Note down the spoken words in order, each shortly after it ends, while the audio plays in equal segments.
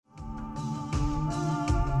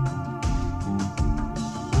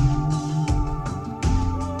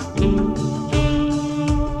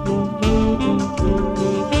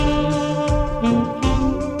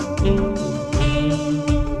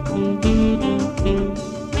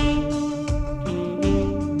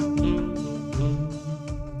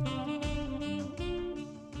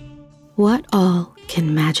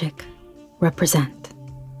represent?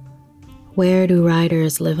 Where do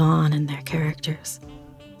writers live on in their characters?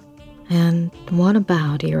 And what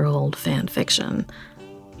about your old fan fiction?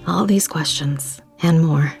 All these questions and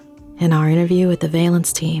more in our interview with the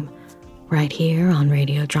Valence team right here on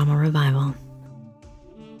Radio Drama Revival.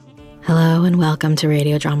 Hello and welcome to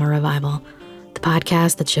Radio Drama Revival, the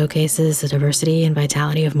podcast that showcases the diversity and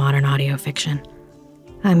vitality of modern audio fiction.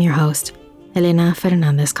 I'm your host, Elena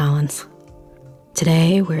Fernandez-Collins.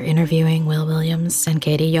 Today, we're interviewing Will Williams and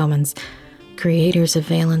Katie Youmans, creators of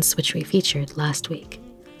Valence, which we featured last week.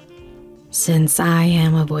 Since I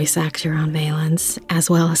am a voice actor on Valence, as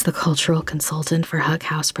well as the cultural consultant for Hug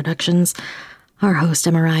House Productions, our host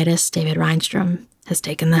emeritus, David Reinstrom, has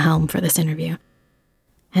taken the helm for this interview.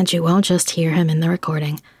 And you won't just hear him in the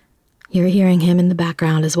recording. You're hearing him in the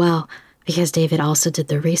background as well, because David also did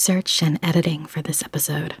the research and editing for this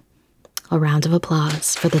episode. A round of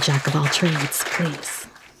applause for the jack of all trades, please.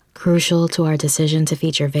 Crucial to our decision to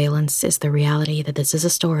feature Valence is the reality that this is a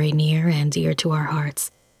story near and dear to our hearts.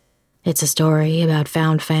 It's a story about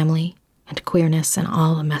found family and queerness and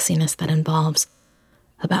all the messiness that involves,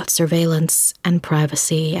 about surveillance and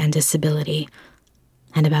privacy and disability,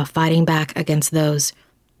 and about fighting back against those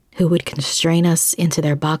who would constrain us into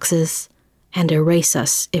their boxes and erase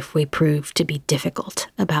us if we prove to be difficult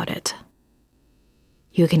about it.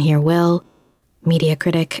 You can hear Will, media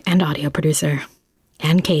critic and audio producer,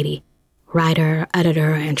 and Katie, writer,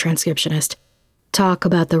 editor, and transcriptionist, talk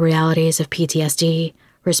about the realities of PTSD,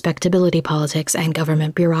 respectability politics, and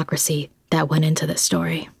government bureaucracy that went into this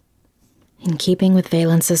story. In keeping with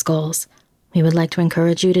Valence's goals, we would like to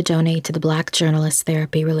encourage you to donate to the Black Journalists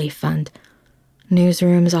Therapy Relief Fund.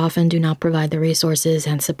 Newsrooms often do not provide the resources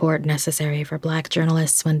and support necessary for Black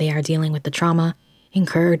journalists when they are dealing with the trauma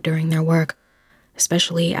incurred during their work,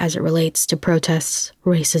 especially as it relates to protests,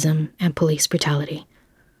 racism, and police brutality.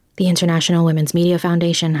 The International Women's Media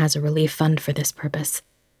Foundation has a relief fund for this purpose.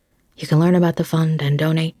 You can learn about the fund and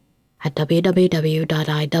donate at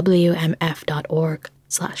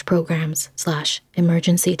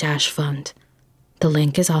www.iwmf.org/programs/emergency-fund. The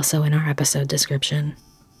link is also in our episode description.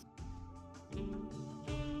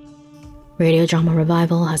 Radio Drama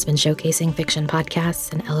Revival has been showcasing fiction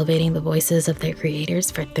podcasts and elevating the voices of their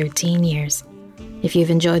creators for 13 years. If you've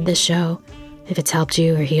enjoyed this show, if it's helped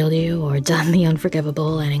you or healed you or done the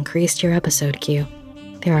unforgivable and increased your episode queue,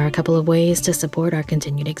 there are a couple of ways to support our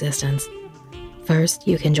continued existence. First,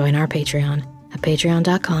 you can join our Patreon at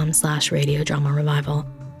patreon.com/Radio Drama Revival.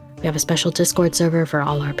 We have a special Discord server for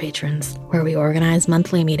all our patrons, where we organize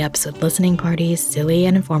monthly meetups with listening parties, silly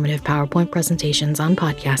and informative PowerPoint presentations on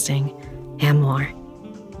podcasting, and more.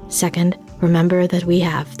 Second, remember that we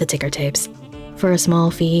have the ticker tapes. For a small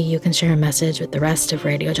fee, you can share a message with the rest of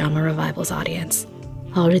Radio Drama Revival's audience.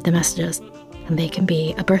 I'll read the messages, and they can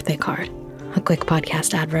be a birthday card, a quick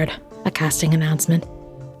podcast advert, a casting announcement,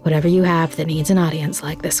 whatever you have that needs an audience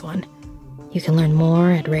like this one. You can learn more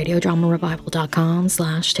at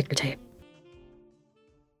radiodramarevival.com/tickertape.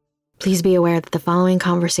 Please be aware that the following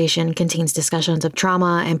conversation contains discussions of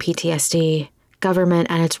trauma and PTSD, government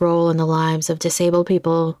and its role in the lives of disabled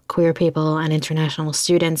people, queer people, and international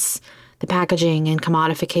students, the packaging and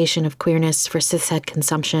commodification of queerness for cishet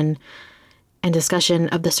consumption, and discussion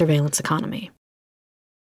of the surveillance economy.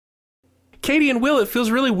 Katie and Will, it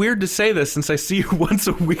feels really weird to say this since I see you once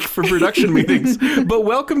a week for production meetings, but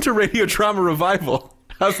welcome to Radio Drama Revival.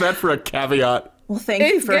 How's that for a caveat? Well, thank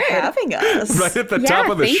you for having us. Right at the top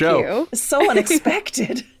of the show. You. So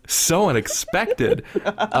unexpected. So unexpected.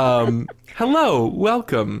 Hello,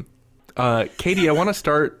 welcome. Katie, I want to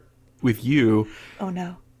start with you. Oh,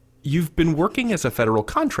 no. You've been working as a federal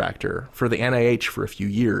contractor for the NIH for a few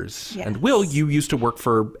years. Yes. And Will, you used to work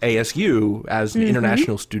for ASU as an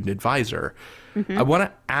international student advisor. I want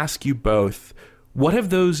to ask you both, what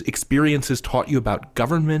have those experiences taught you about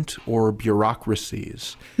government or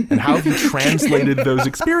bureaucracies? And how have you translated those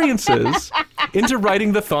experiences into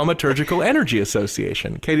writing the Thaumaturgical Energy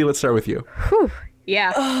Association? Katie, let's start with you. Whew.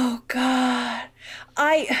 Yeah. Oh, God.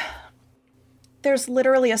 There's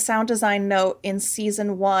literally a sound design note in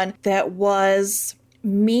season 1 that was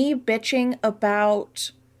me bitching about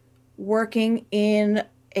working in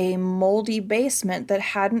a moldy basement that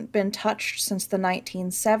hadn't been touched since the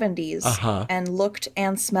 1970s and looked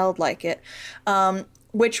and smelled like it,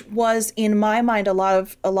 which was, in my mind, a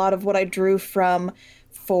lot of what I drew from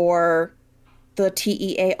for the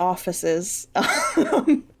TEA offices.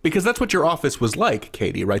 Because that's what your office was like,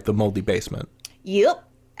 Katie, right? The moldy basement. Yep.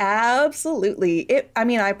 Absolutely.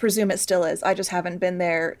 I presume it still is. I just haven't been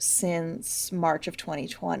there since March of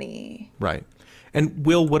 2020. Right. And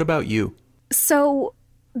Will, what about you? So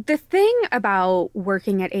the thing about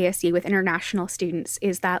working at ASU with international students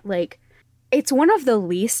is that, like, it's one of the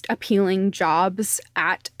least appealing jobs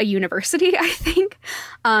at a university, I think,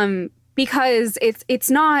 because it's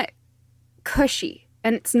not cushy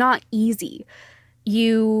and it's not easy.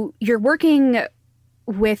 You're working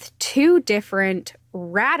with two different,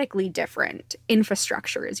 radically different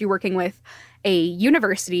infrastructures. You're working with a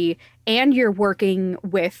university and you're working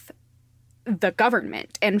with the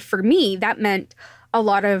government. And for me, that meant a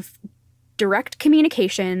lot of direct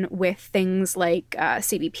communication with things like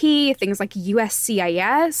CBP, things like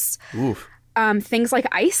USCIS, things like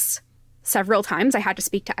ICE. Several times I had to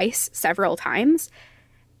speak to ICE several times.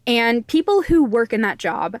 And people who work in that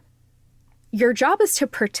job, your job is to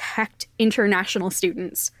protect international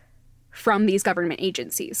students from these government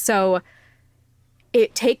agencies. So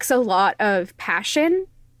it takes a lot of passion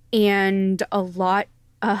and a lot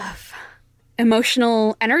of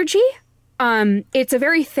emotional energy. It's a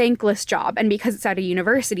very thankless job. And because it's at a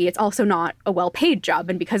university, it's also not a well-paid job.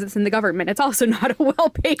 And because it's in the government, it's also not a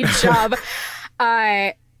well-paid job.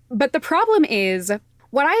 But the problem is,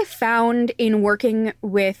 what I found in working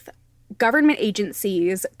with government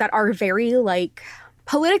agencies that are very, like,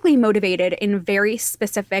 politically motivated in very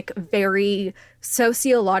specific, very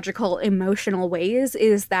sociological, emotional ways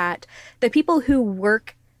is that the people who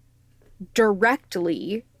work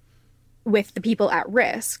directly with the people at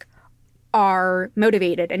risk are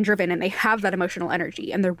motivated and driven, and they have that emotional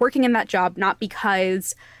energy, and they're working in that job not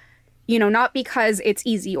because it's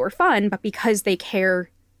easy or fun, but because they care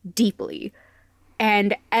deeply.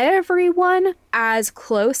 And everyone as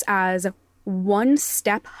close as one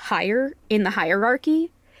step higher in the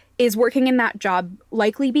hierarchy is working in that job,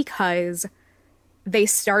 likely because they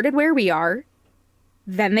started where we are,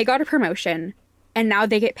 then they got a promotion, and now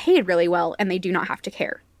they get paid really well and they do not have to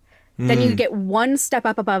care. Then you get one step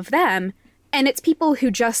up above them, and it's people who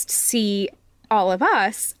just see all of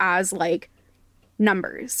us as, like,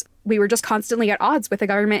 numbers. We were just constantly at odds with a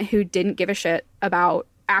government who didn't give a shit about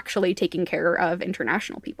actually taking care of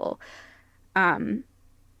international people.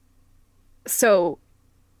 So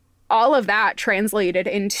all of that translated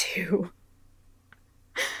into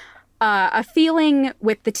a feeling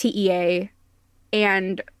with the TEA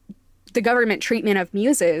and the government treatment of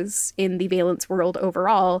muses in the Valence world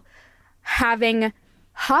overall, having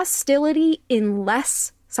hostility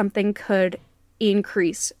unless something could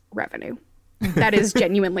increase revenue. That is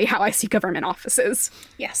genuinely how I see government offices.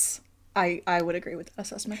 Yes, I would agree with that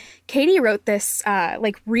assessment. Katie wrote this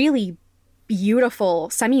really beautiful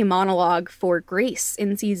semi-monologue for Grace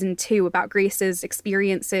in season 2 about Grace's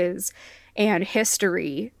experiences and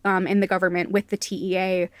history in the government with the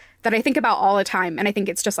TEA that I think about all the time. And I think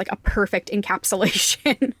it's just like a perfect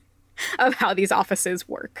encapsulation of how these offices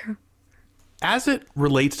work. As it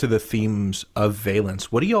relates to the themes of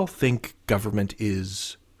Valence, what do y'all think government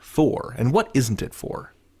is for, and what isn't it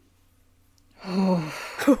for? Oh,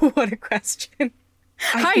 what a question.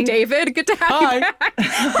 Hi, David. Good to have you back.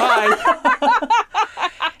 Hi.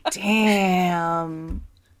 Damn.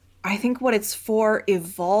 I think what it's for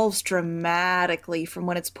evolves dramatically from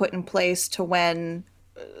when it's put in place to when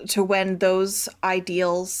those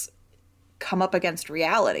ideals come up against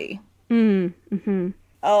reality. Mm-hmm.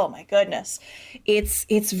 Oh my goodness.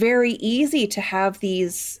 It's very easy to have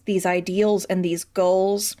these ideals and these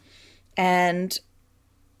goals, and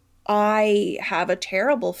I have a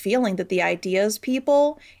terrible feeling that the ideas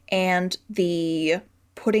people and the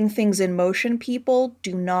putting things in motion people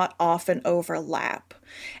do not often overlap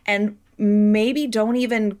and maybe don't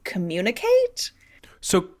even communicate.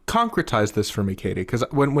 So concretize this for me, Katie, because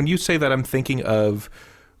when you say that, I'm thinking of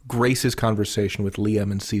Grace's conversation with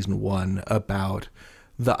Liam in season 1 about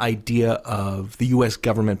the idea of the U.S.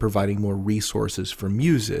 government providing more resources for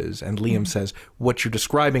muses. And Liam says, what you're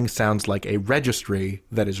describing sounds like a registry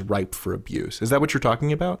that is ripe for abuse. Is that what you're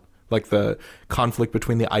talking about? Like the conflict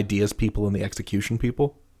between the ideas people and the execution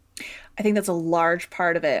people? I think that's a large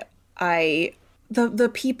part of it.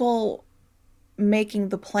 The people making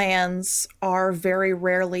the plans are very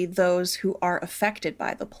rarely those who are affected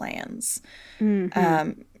by the plans.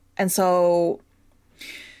 Mm-hmm. And so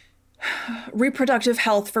reproductive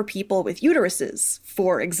health for people with uteruses,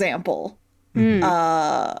 for example,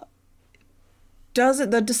 the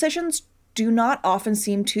decisions do not often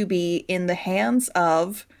seem to be in the hands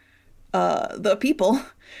of the people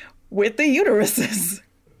with the uteruses.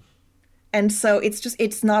 And so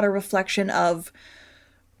it's not a reflection of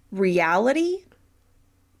reality,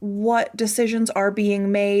 what decisions are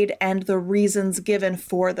being made, and the reasons given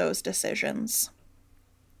for those decisions.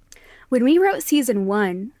 When we wrote season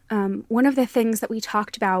 1, one of the things that we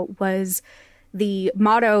talked about was the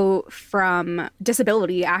motto from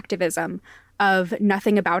disability activism of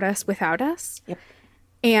nothing about us without us. Yep.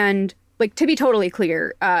 And like, to be totally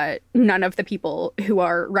clear, none of the people who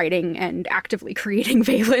are writing and actively creating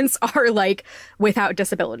Valence are like without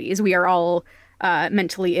disabilities. We are all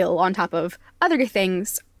mentally ill on top of other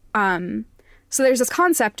things. So there's this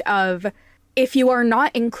concept of, if you are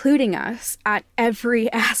not including us at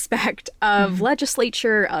every aspect of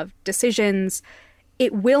legislature, of decisions,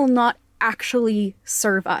 it will not actually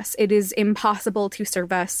serve us. It is impossible to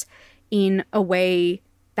serve us in a way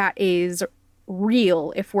that is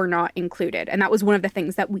real if we're not included. And that was one of the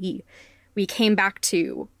things that we came back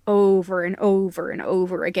to over and over and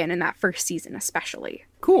over again in that first season, especially.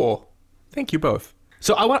 Cool. Thank you both.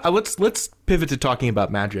 So let's pivot to talking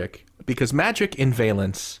about magic, because magic in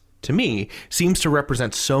Valence, to me, seems to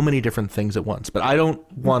represent so many different things at once, but I don't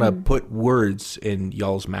want to put words in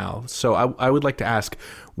y'all's mouths. So I would like to ask,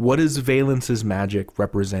 what does Valence's magic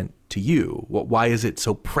represent to you? Why is it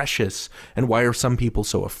so precious, and why are some people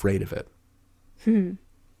so afraid of it?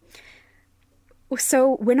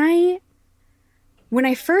 So when I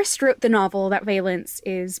first wrote the novel that Valence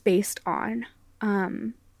is based on,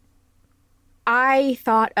 I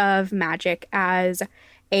thought of magic as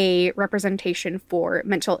a representation for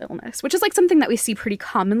mental illness, which is like something that we see pretty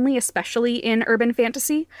commonly, especially in urban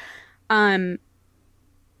fantasy, as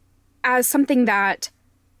something that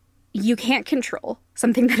you can't control,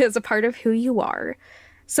 something that is a part of who you are,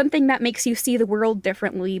 something that makes you see the world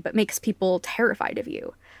differently, but makes people terrified of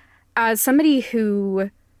you. As somebody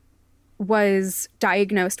who was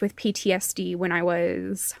diagnosed with PTSD when I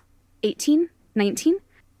was 18, 19,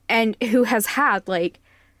 and who has had like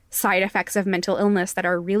side effects of mental illness that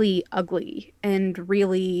are really ugly and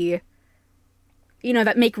really,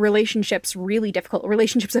 that make relationships really difficult,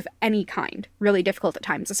 relationships of any kind, really difficult at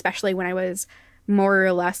times, especially when I was more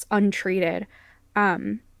or less untreated.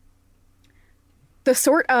 The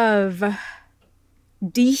sort of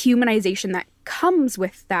dehumanization that comes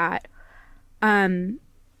with that,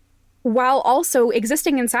 while also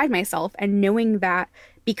existing inside myself and knowing that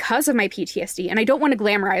because of my PTSD, and I don't want to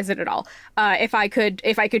glamorize it at all. If I could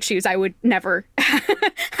choose, I would never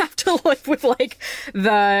have to live with like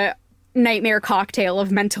the nightmare cocktail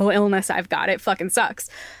of mental illness I've got. It fucking sucks.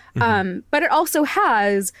 But it also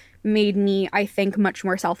has made me, I think, much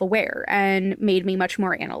more self-aware and made me much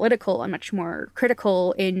more analytical and much more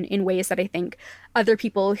critical in ways that I think other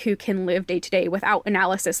people who can live day to day without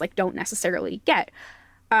analysis like don't necessarily get.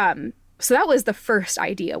 So that was the first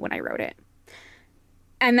idea when I wrote it.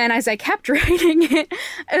 And then as I kept writing it,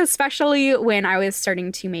 especially when I was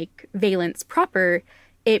starting to make Valence proper,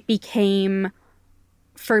 it became,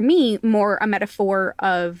 for me, more a metaphor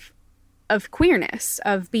of queerness,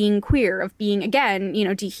 of being queer, of being, again,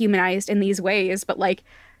 dehumanized in these ways. But like,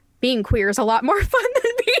 being queer is a lot more fun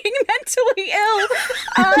than being mentally ill.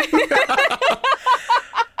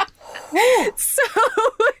 So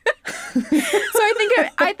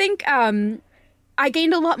I think I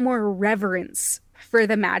gained a lot more reverence for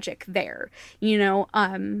the magic there.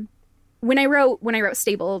 When I wrote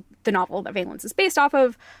Stable, the novel that Valence is based off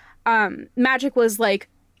of, magic was like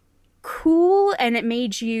cool and it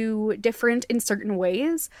made you different in certain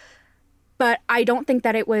ways, but I don't think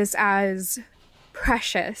that it was as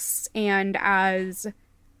precious and as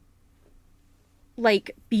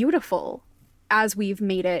like beautiful as we've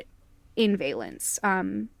made it in Valence,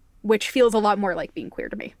 which feels a lot more like being queer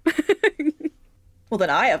to me. Well, then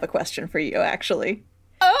I have a question for you, actually.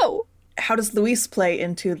 Oh! How does Luis play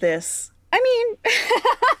into this? I mean,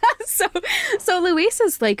 so Luis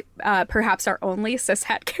is like perhaps our only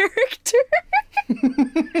cishet character.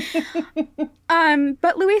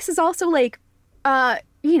 But Luis is also like,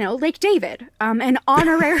 like David, an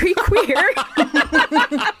honorary queer.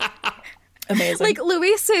 Amazing. Like,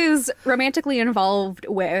 Luis is romantically involved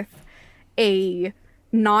with a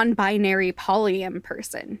non-binary polyam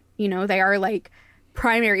person. They are like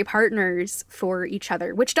primary partners for each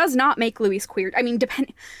other, which does not make Luis queer. I mean,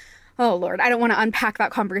 oh Lord, I don't want to unpack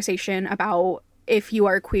that conversation about if you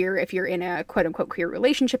are queer, if you're in a quote unquote queer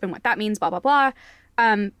relationship and what that means, blah, blah, blah.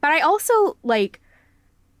 But I also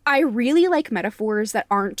I really like metaphors that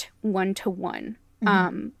aren't one-to-one.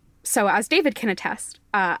 So as David can attest,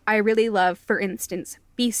 I really love, for instance,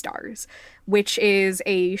 Beastars, which is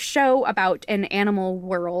a show about an animal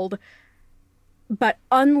world. But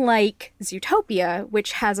unlike Zootopia,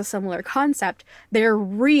 which has a similar concept, there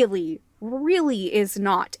really, really is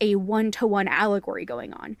not a one-to-one allegory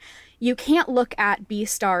going on. You can't look at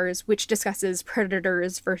Beastars, which discusses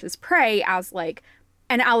predators versus prey, as like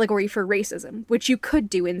an allegory for racism, which you could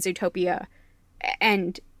do in Zootopia,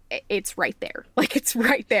 and it's right there. Like, it's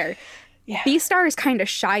right there. Beastars kind of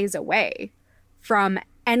shies away from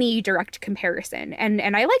any direct comparison.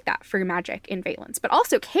 And I like that for magic in Valence. But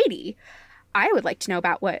also, Katie, I would like to know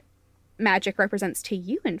about what magic represents to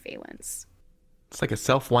you in Valence. It's like a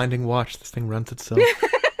self-winding watch. This thing runs itself.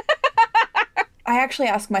 I actually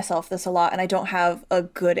ask myself this a lot, and I don't have a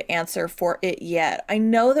good answer for it yet. I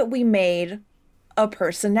know that we made a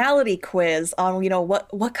personality quiz on,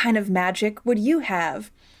 what kind of magic would you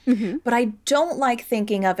have? Mm-hmm. But I don't like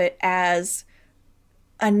thinking of it as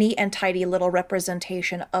a neat and tidy little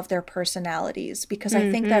representation of their personalities, because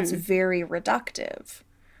I think that's very reductive.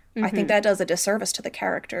 I think that does a disservice to the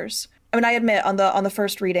characters. I mean, I admit on the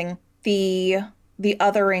first reading, the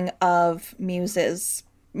othering of muses,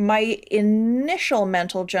 my initial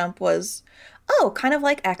mental jump was, oh, kind of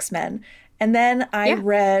like X-Men. And then I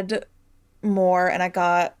read more and I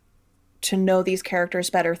got to know these characters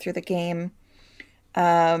better through the game.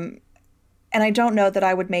 And I don't know that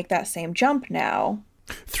I would make that same jump now.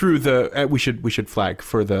 Through the we should flag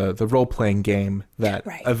for the role-playing game that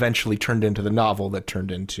eventually turned into the novel that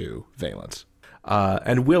turned into Valence.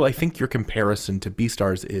 And Will, I think your comparison to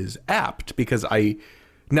Beastars is apt, because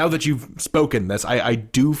now that you've spoken this, I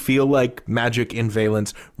do feel like magic in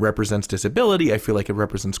Valence represents disability. I feel like it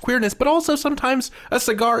represents queerness, but also sometimes a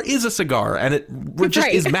cigar is a cigar, and it just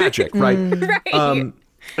is magic, right?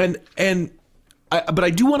 Right. But I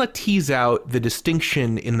do want to tease out the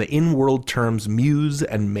distinction in the in-world terms muse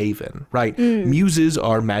and maven, right? Muses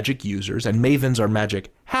are magic users and mavens are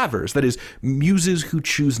magic havers. That is, muses who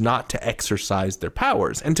choose not to exercise their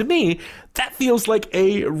powers. And to me, that feels like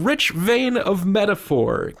a rich vein of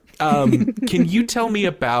metaphor. Can you tell me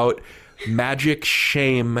about magic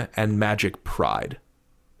shame and magic pride?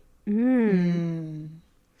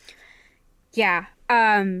 Yeah.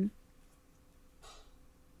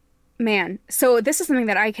 Man, so this is something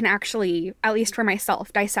that I can actually, at least for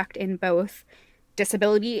myself, dissect in both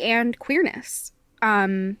disability and queerness.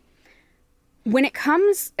 When it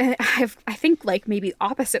comes, I think like maybe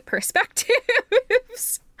opposite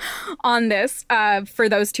perspectives on this for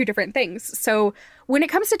those two different things. So when it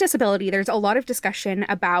comes to disability, there's a lot of discussion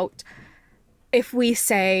about if we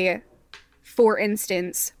say, for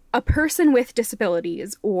instance, a person with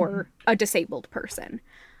disabilities or a disabled person.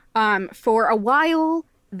 For a while,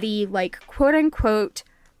 the quote unquote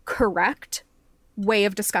correct way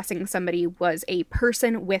of discussing somebody was a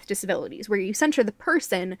person with disabilities, where you center the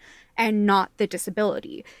person and not the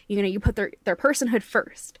disability. You put their personhood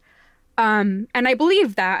first. And I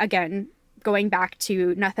believe that, again, going back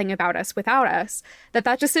to Nothing About Us Without Us,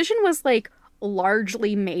 that decision was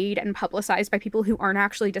largely made and publicized by people who aren't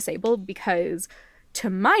actually disabled, because to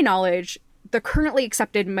my knowledge, the currently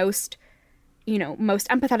accepted most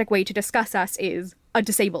empathetic way to discuss us is a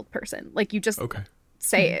disabled person. You just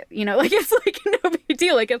say it, it's no big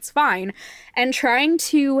deal, it's fine. And trying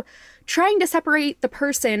to separate the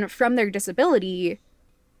person from their disability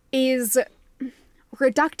is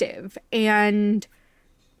reductive and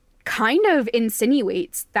kind of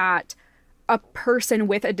insinuates that a person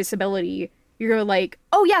with a disability, you're like,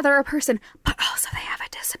 oh yeah, they're a person, but also they have a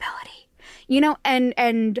disability,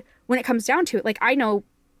 and when it comes down to it, I know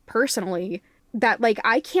personally that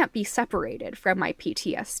I can't be separated from my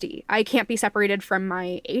PTSD. I can't be separated from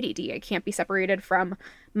my ADD. I can't be separated from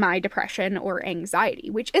my depression or anxiety,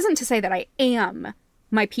 which isn't to say that I am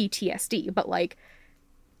my PTSD, but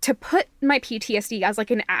to put my PTSD as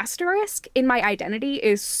an asterisk in my identity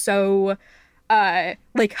is so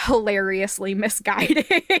hilariously misguided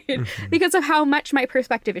because of how much my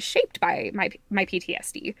perspective is shaped by my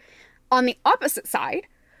PTSD. On the opposite side,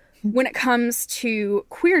 when it comes to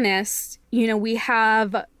queerness, we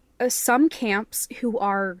have some camps who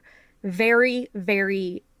are very,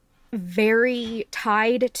 very, very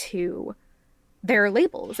tied to their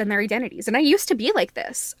labels and their identities. And I used to be like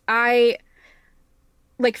this.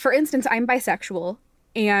 For instance, I'm bisexual,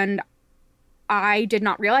 and I did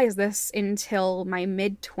not realize this until my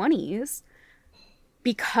mid-20s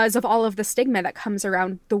because of all of the stigma that comes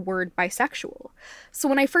around the word bisexual. So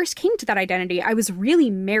when I first came to that identity, I was really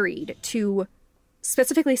married to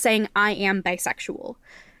specifically saying I am bisexual.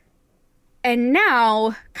 And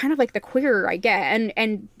now, kind of the queerer I get,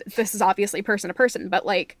 and this is obviously person to person, but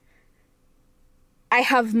I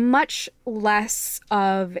have much less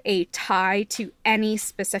of a tie to any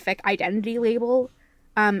specific identity label.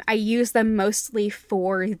 I use them mostly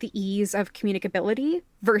for the ease of communicability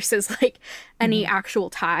versus any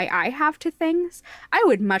actual tie I have to things. I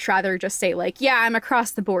would much rather just say yeah, I'm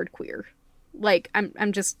across the board queer.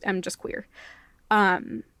 I'm just queer. But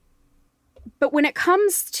when it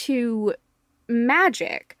comes to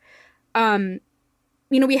magic,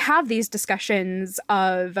 we have these discussions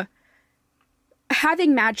of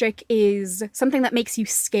having magic is something that makes you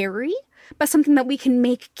scary, but something that we can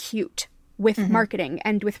make cute with marketing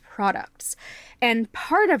and with products. And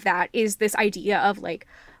part of that is this idea of like,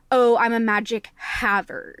 oh, I'm a magic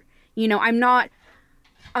haver. You know,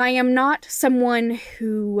 I am not someone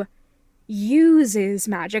who uses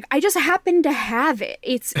magic. I just happen to have it.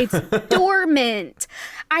 It's dormant.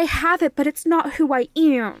 I have it, but it's not who I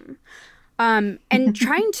am. And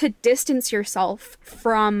trying to distance yourself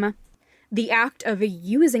from the act of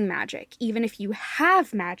using magic, even if you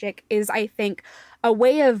have magic, is, I think, a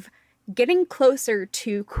way of getting closer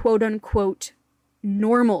to quote unquote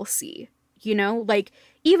normalcy. You know, like,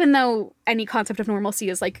 even though any concept of normalcy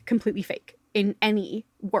is like completely fake in any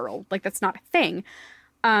world, like that's not a thing,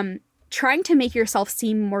 trying to make yourself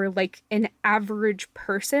seem more like an average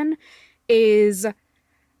person is,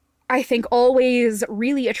 I think, always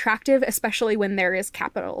really attractive, especially when there is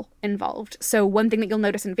capital involved. So one thing that you'll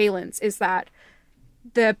notice in Valence is that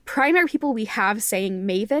the primary people we have saying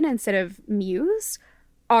Maven instead of Muse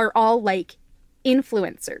are all like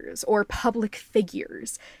influencers or public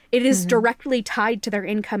figures. It is directly tied to their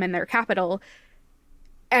income and their capital.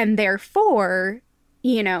 And therefore,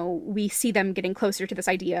 you know, we see them getting closer to this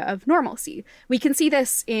idea of normalcy. We can see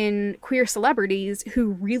this in queer celebrities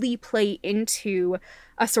who really play into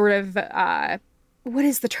a sort of, what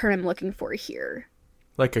is the term I'm looking for here?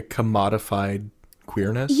 Like a commodified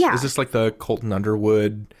queerness? Yeah. Is this like the Colton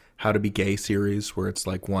Underwood How to Be Gay series, where it's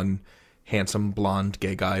like one handsome blonde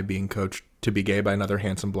gay guy being coached to be gay by another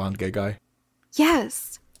handsome blonde gay guy?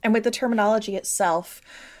 Yes. And with the terminology itself,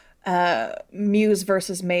 Muse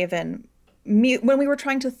versus Maven, when we were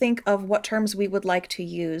trying to think of what terms we would like to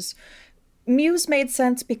use, Muse made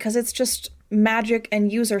sense because it's just magic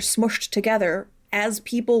and user smushed together, as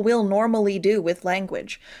people will normally do with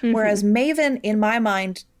language. Whereas Maven, in my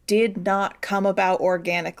mind, did not come about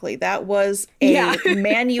organically. That was a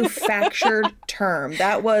manufactured term.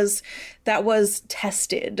 That was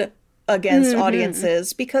tested against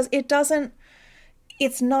audiences, because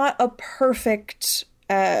it's not a perfect,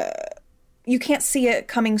 you can't see it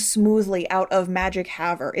coming smoothly out of Magic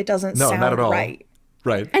Haver. It doesn't sound not at all. right.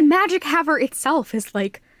 Right. And Magic Haver itself is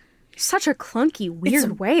like such a clunky,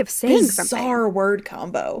 weird way of saying something. Bizarre word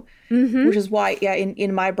combo, which is why,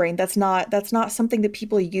 in my brain, that's not something that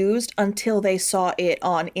people used until they saw it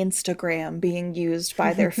on Instagram being used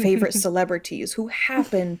by their favorite celebrities who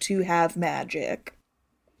happen to have magic.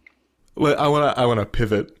 Well, I wanna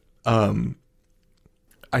pivot.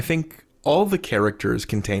 I think all the characters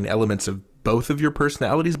contain elements of both of your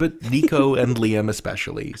personalities, but Nico and Liam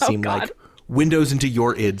especially seem like windows into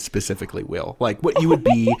your id specifically, Will. Like what you would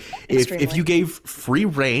be if you gave free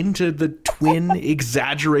reign to the twin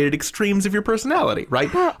exaggerated extremes of your personality, right?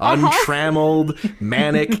 Untrammeled,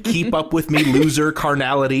 manic, keep up with me, loser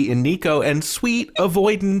carnality in Nico, and sweet,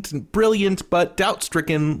 avoidant, brilliant, but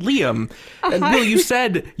doubt-stricken Liam. And Will, you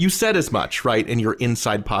said as much, right, in your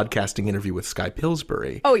Inside Podcasting interview with Sky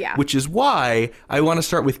Pillsbury. Oh, yeah. Which is why I want to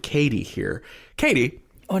start with Katie here. Katie.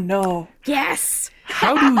 Oh, no. Yes.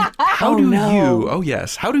 How do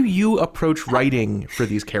you approach writing for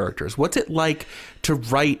these characters? What's it like to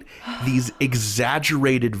write these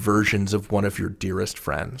exaggerated versions of one of your dearest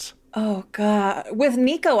friends? Oh, God. With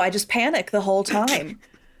Nico, I just panic the whole time.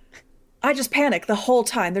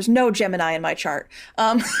 There's no Gemini in my chart.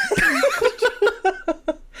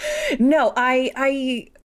 No,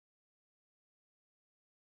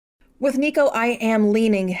 with Nico, I am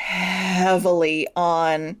leaning heavily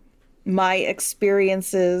on my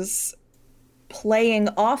experiences playing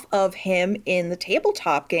off of him in the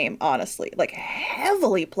tabletop game, honestly. Like,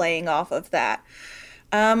 heavily playing off of that.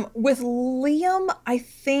 With Liam, I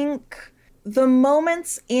think the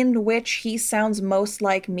moments in which he sounds most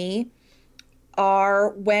like me are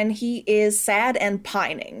when he is sad and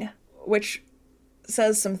pining, which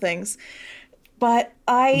says some things. But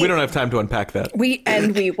we don't have time to unpack that. We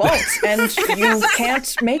won't, and you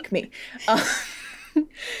can't make me.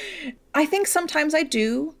 I think sometimes I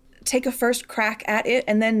do take a first crack at it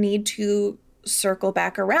and then need to circle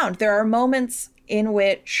back around. There are moments in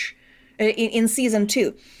which, in season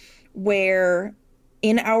 2, where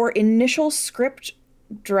in our initial script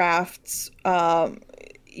drafts,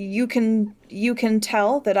 you can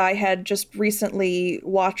tell that I had just recently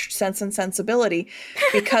watched Sense and Sensibility,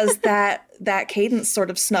 because that cadence sort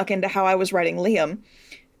of snuck into how I was writing Liam.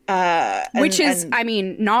 Which is, I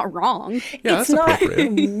mean, not wrong. Yeah, it's not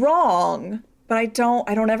wrong, but I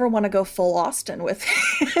don't ever want to go full Austen with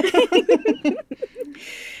it.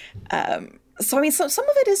 So I mean, some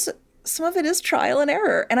of it is trial and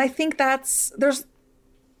error, and I think there's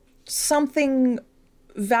something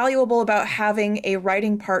valuable about having a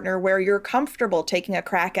writing partner where you're comfortable taking a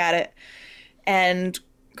crack at it and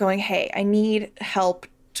going, hey, I need help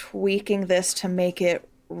tweaking this to make it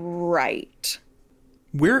right.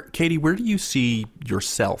 Katie, where do you see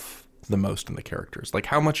yourself the most in the characters? Like,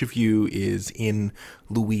 how much of you is in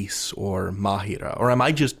Luis or Mahira? Or am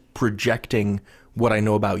I just projecting what I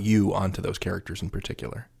know about you onto those characters in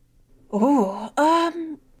particular?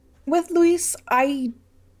 With Luis, I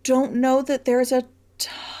don't know that there's a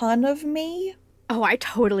ton of me. Oh, I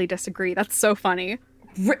totally disagree. That's so funny.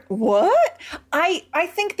 What? I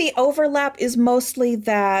think the overlap is mostly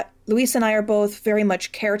that Luis and I are both very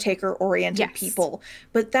much caretaker-oriented people.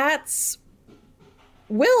 But that's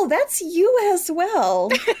you as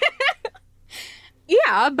well.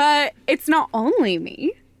 Yeah, but it's not only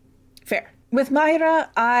me. Fair. With Mayra,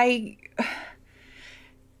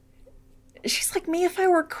 she's like me if I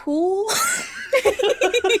were cool.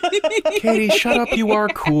 Katie, shut up, you are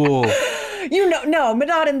cool. No, but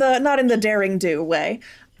not in the daring do way.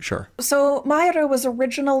 Sure. So Mayra was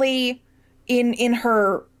originally in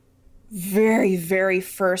her very, very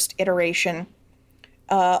first iteration,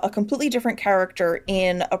 a completely different character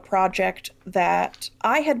in a project that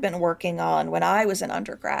I had been working on when I was in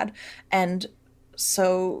undergrad. And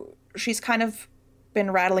so she's kind of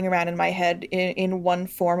been rattling around in my head in one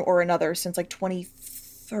form or another since like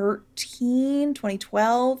 2013,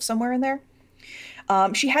 2012, somewhere in there.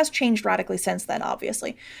 She has changed radically since then,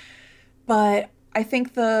 obviously. But I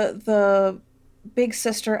think the big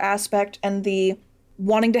sister aspect and the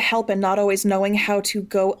wanting to help and not always knowing how to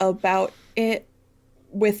go about it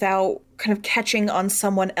without kind of catching on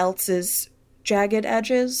someone else's jagged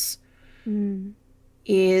edges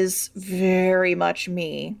is very much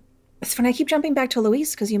me. It's funny, I keep jumping back to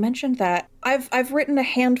Luis because you mentioned that. I've written a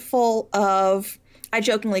handful of, I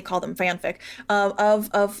jokingly call them fanfic,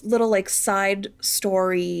 of little like side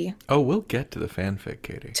story. Oh, we'll get to the fanfic,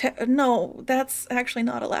 Katie. No, that's actually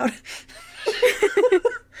not allowed.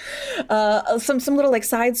 Some little like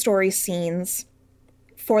side story scenes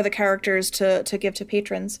for the characters to give to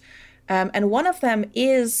patrons. And one of them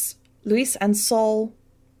is Luis and Sol,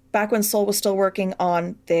 back when Sol was still working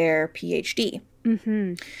on their PhD.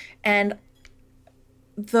 Mm-hmm. And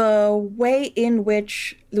the way in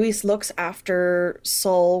which Luis looks after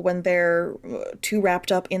Sol when they're too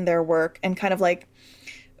wrapped up in their work and kind of like,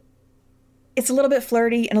 it's a little bit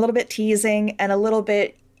flirty and a little bit teasing and a little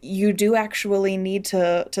bit, you do actually need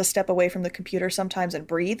to step away from the computer sometimes and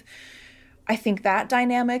breathe. I think that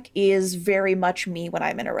dynamic is very much me when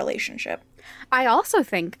I'm in a relationship. I also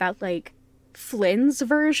think that like Flynn's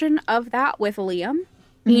version of that with Liam,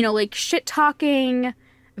 you know, like shit talking,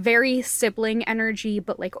 very sibling energy,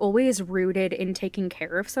 but like always rooted in taking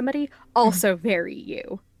care of somebody. Also very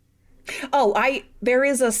you. Oh, there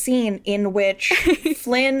is a scene in which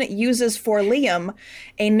Flynn uses for Liam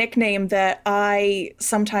a nickname that I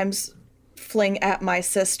sometimes fling at my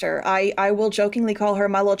sister. I will jokingly call her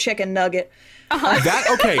my little chicken nugget.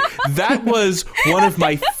 That was one of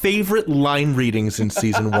my favorite line readings in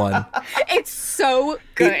season 1. It's so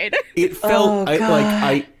good. It felt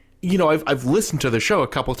I've listened to the show a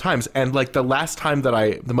couple times, and like the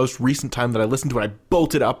most recent time that I listened to it, I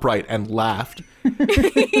bolted upright and laughed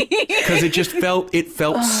because it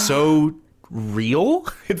felt so real.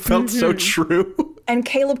 It felt so true. And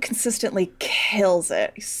Caleb consistently kills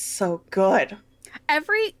it. He's so good.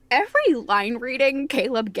 Every line reading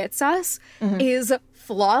Caleb gets us is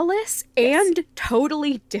flawless and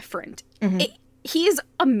totally different. He's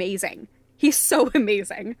amazing. He's so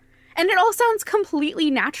amazing. And it all sounds completely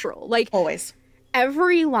natural. Like, always.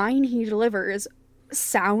 Every line he delivers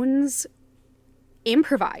sounds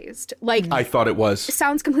improvised. Like, I thought it was.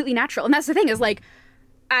 Sounds completely natural. And that's the thing is, like,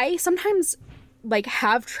 I sometimes, like,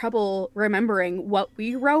 have trouble remembering what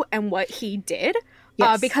we wrote and what he did.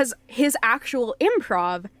 Because his actual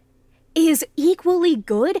improv is equally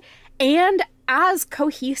good and as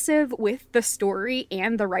cohesive with the story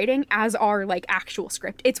and the writing as our like actual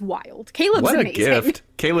script. It's wild. Caleb's what a amazing. Gift.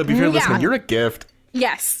 Caleb, if you're listening, you're a gift.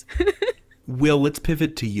 Yes. Will, let's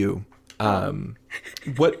pivot to you.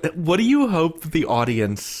 What do you hope the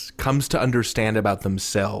audience comes to understand about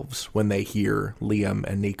themselves when they hear Liam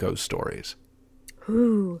and Nico's stories?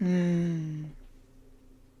 Ooh.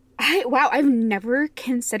 I've never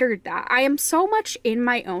considered that. I am so much in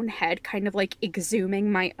my own head, kind of like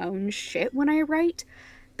exhuming my own shit when I write,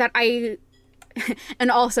 that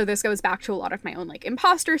and also this goes back to a lot of my own like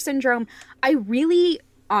imposter syndrome. I really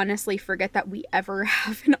honestly forget that we ever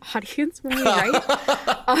have an audience when we write.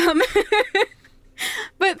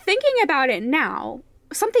 But thinking about it now,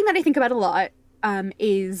 something that I think about a lot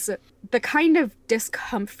is the kind of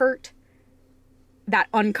discomfort that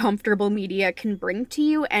uncomfortable media can bring to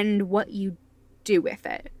you and what you do with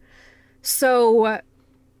it. So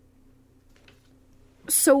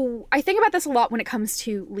I think about this a lot when it comes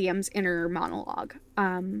to Liam's inner monologue.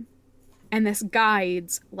 And this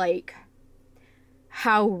guides, like,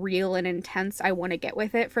 how real and intense I want to get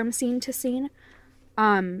with it from scene to scene.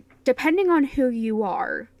 Depending on who you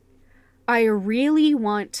are, I really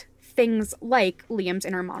want things like Liam's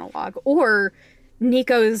inner monologue, or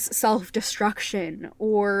Nico's self-destruction,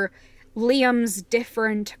 or Liam's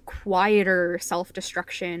different, quieter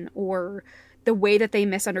self-destruction, or the way that they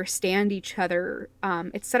misunderstand each other,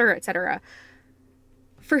 etc., etc.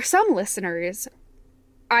 For some listeners,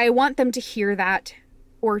 I want them to hear that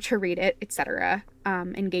or to read it, etc.,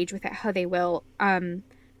 engage with it how they will.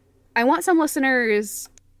 I want some listeners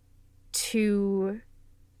to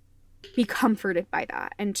be comforted by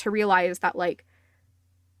that and to realize that, like,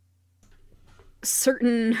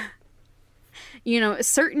 certain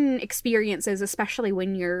experiences, especially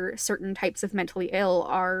when you're certain types of mentally ill,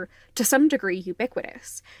 are to some degree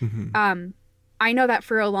ubiquitous. I know that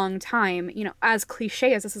for a long time, as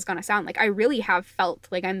cliche as this is going to sound, like, I really have felt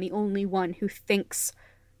like I'm the only one who thinks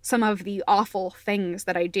some of the awful things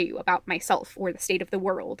that I do about myself or the state of the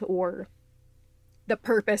world or the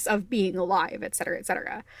purpose of being alive, etc.,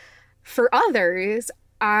 etc. For others,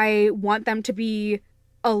 I want them to be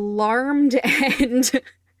alarmed and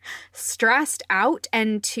stressed out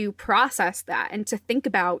and to process that and to think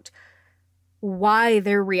about why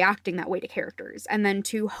they're reacting that way to characters, and then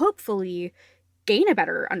to hopefully gain a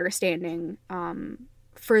better understanding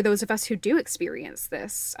for those of us who do experience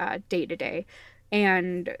this day to day,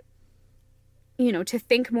 and to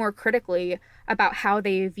think more critically about how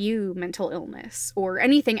they view mental illness or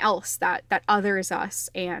anything else that others us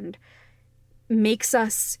and makes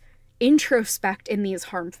us introspect in these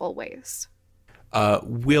harmful ways.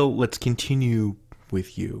 Will, let's continue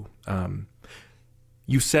with you.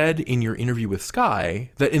 You said in your interview with Sky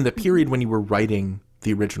that in the period when you were writing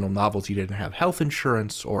the original novels, you didn't have health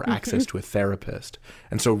insurance or access to a therapist.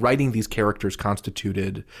 And so writing these characters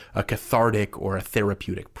constituted a cathartic or a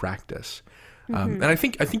therapeutic practice. And I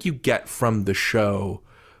think you get from the show,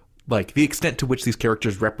 like, the extent to which these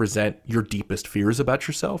characters represent your deepest fears about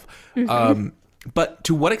yourself. But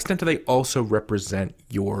to what extent do they also represent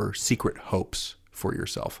your secret hopes for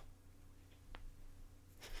yourself?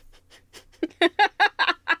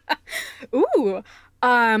 Ooh.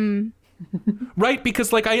 Right,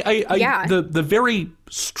 because, like, Yeah. the very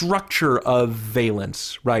structure of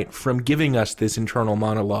Valence, right, from giving us this internal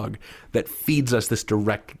monologue that feeds us this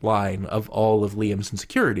direct line of all of Liam's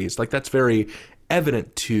insecurities, like, that's very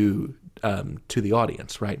evident to the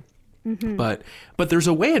audience, right? But there's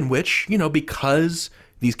a way in which, because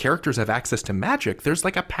these characters have access to magic, there's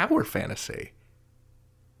like a power fantasy.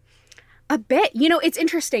 A bit. It's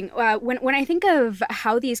interesting. When I think of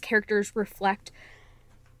how these characters reflect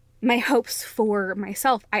my hopes for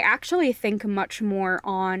myself, I actually think much more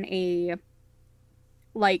on a,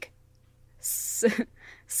 like,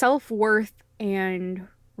 self-worth and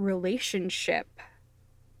relationship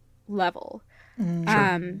level.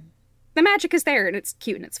 Sure. The magic is there and it's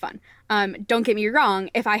cute and it's fun. Don't get me wrong.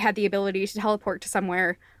 If I had the ability to teleport to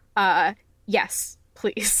somewhere, yes,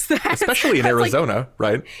 please. Especially in Arizona, like,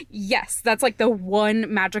 right? Yes, that's like the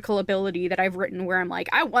one magical ability that I've written where I'm like,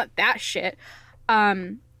 I want that shit.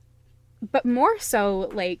 But more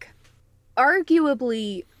so, like,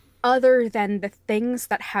 arguably, other than the things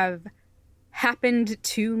that have happened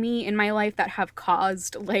to me in my life that have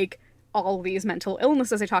caused, like, all these mental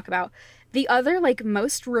illnesses I talk about, the other, like,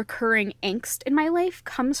 most recurring angst in my life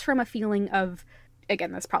comes from a feeling of,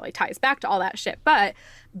 again, this probably ties back to all that shit, but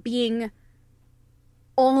being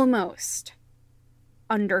almost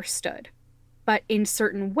understood, but in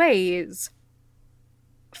certain ways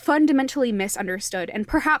fundamentally misunderstood and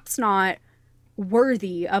perhaps not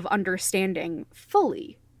worthy of understanding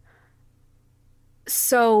fully.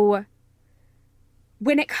 So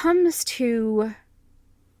when it comes to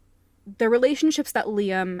the relationships that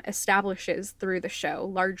Liam establishes through the show,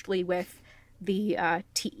 largely with the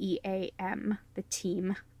TEAM, the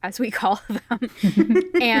team, as we call them,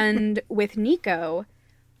 and with Nico,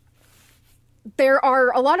 there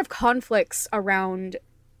are a lot of conflicts around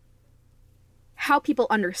how people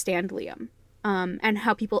understand Liam, and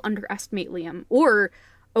how people underestimate Liam or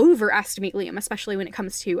overestimate Liam, especially when it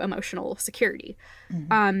comes to emotional security.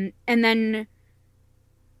 And then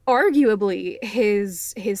arguably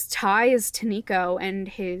his ties to Nico and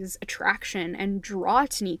his attraction and draw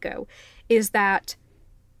to Nico is that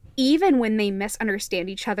even when they misunderstand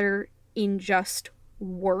each other in just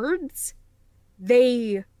words,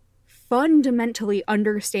 they fundamentally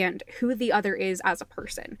understand who the other is as a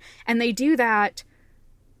person. And they do that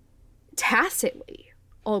tacitly,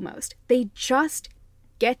 almost. They just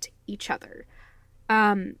get each other.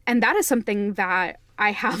 And that is something that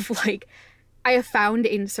I have found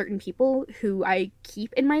in certain people who I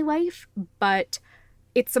keep in my life, but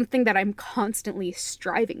it's something that I'm constantly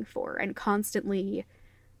striving for and constantly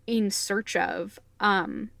in search of.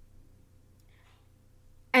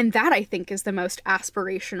 And that, I think, is the most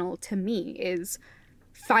aspirational to me, is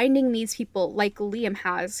finding these people like Liam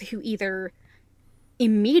has, who either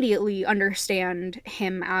immediately understand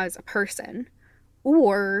him as a person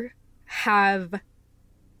or have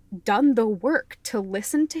done the work to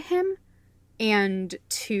listen to him and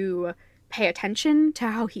to pay attention to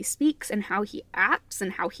how he speaks and how he acts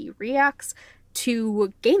and how he reacts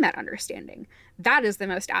to gain that understanding. That is the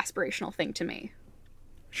most aspirational thing to me.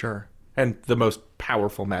 Sure. And the most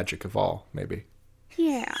powerful magic of all, maybe.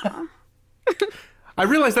 Yeah. I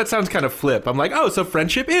realize that sounds kind of flip. I'm like, oh, so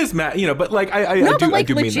friendship is but like I no, do, but like I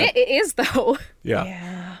do legit, mean that. it is though.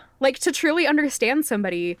 Yeah. Like, to truly understand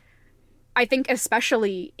somebody, I think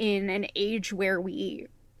especially in an age where we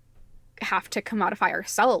have to commodify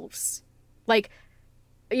ourselves, like,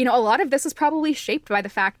 a lot of this is probably shaped by the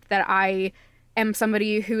fact that I am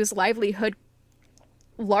somebody whose livelihood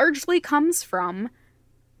largely comes from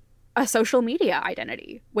a social media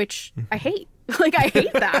identity, which I hate. Like, I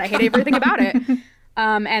hate that. I hate everything about it.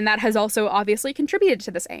 And that has also obviously contributed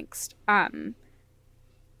to this angst.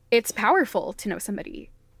 It's powerful to know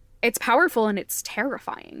somebody. It's powerful and it's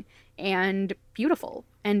terrifying and beautiful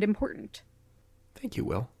and important. Thank you,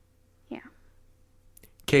 Will. Yeah.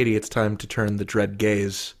 Katie, it's time to turn the dread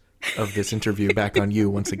gaze of this interview back on you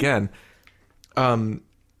once again.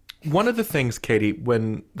 One of the things, Katie,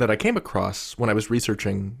 that I came across when I was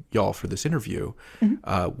researching y'all for this interview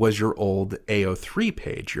was your old AO3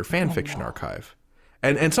 page, your fan fiction archive.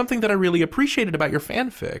 And something that I really appreciated about your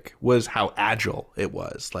fanfic was how agile it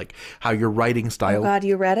was, like how your writing style... Oh God,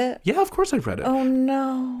 you read it? Yeah, of course I've read it. Oh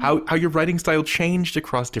no. How your writing style changed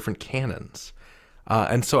across different canons.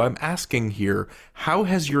 And so I'm asking here, how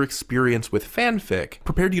has your experience with fanfic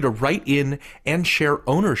prepared you to write in and share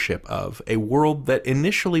ownership of a world that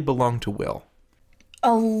initially belonged to Will?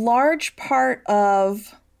 A large part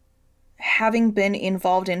of having been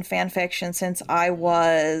involved in fanfiction since I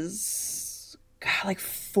was,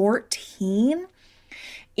 14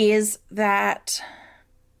 is that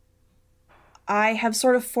I have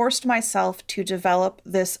sort of forced myself to develop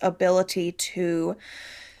this ability to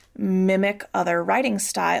mimic other writing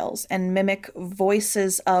styles and mimic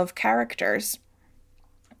voices of characters.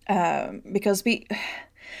 Because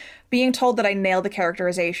being told that I nailed the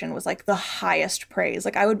characterization was like the highest praise.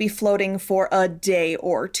 Like, I would be floating for a day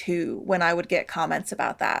or two when I would get comments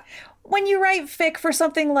about that. When you write fic for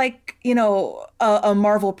something like, a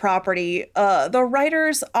Marvel property, the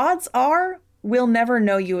writers, odds are, will never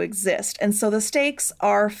know you exist. And so the stakes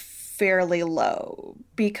are fairly low,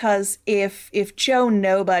 because if Joe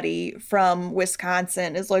Nobody from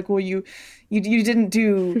Wisconsin is like, well, you didn't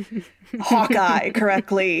do Hawkeye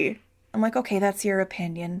correctly, I'm like, okay, that's your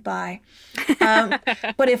opinion, bye.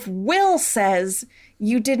 But if Will says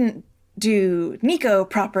you didn't do Nico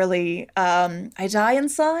properly, I die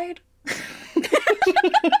inside.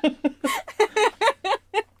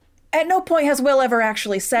 At no point has Will ever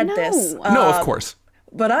actually said this. No, of course.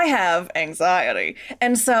 But I have anxiety.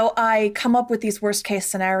 And so I come up with these worst case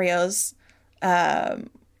scenarios, none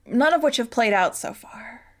of which have played out so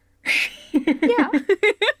far. Yeah.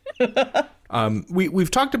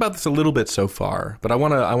 We've talked about this a little bit so far, but I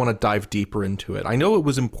want to dive deeper into it. I know it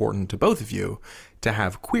was important to both of you to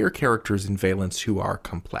have queer characters in Valence who are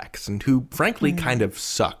complex and who, frankly, kind of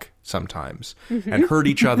suck sometimes and hurt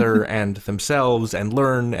each other and themselves and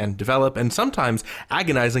learn and develop and sometimes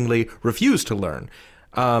agonizingly refuse to learn.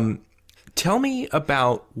 Tell me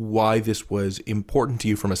about why this was important to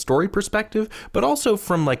you from a story perspective, but also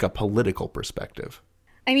from like a political perspective.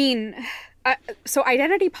 I mean, so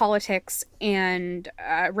identity politics and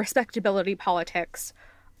respectability politics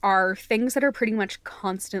are things that are pretty much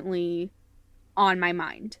constantly on my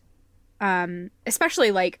mind.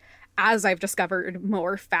 Especially like as I've discovered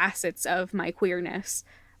more facets of my queerness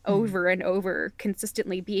over and over,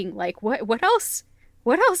 consistently being like, what else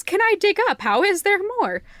can I dig up? How is there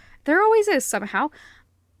more? There always is somehow.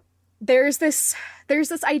 There's this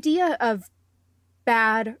idea of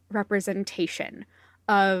bad representation,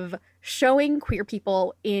 of showing queer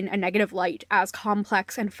people in a negative light as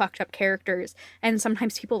complex and fucked up characters, and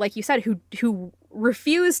sometimes people, like you said, who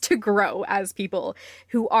refuse to grow as people,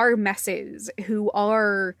 who are messes, who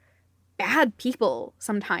are bad people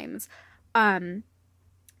sometimes.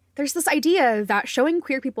 there's this idea that showing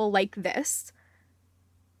queer people like this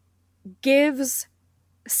gives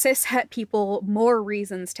cishet people more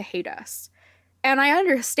reasons to hate us. And I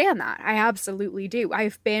understand that. I absolutely do.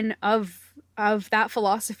 I've been of that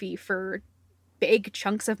philosophy for big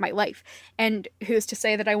chunks of my life. And who's to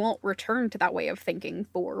say that I won't return to that way of thinking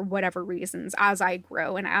for whatever reasons as I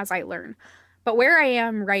grow and as I learn. But where I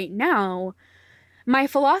am right now, my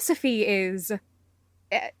philosophy is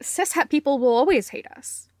cishet people will always hate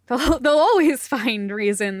us. They'll always find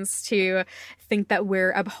reasons to think that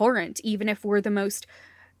we're abhorrent, even if we're the most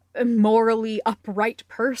morally upright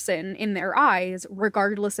person in their eyes,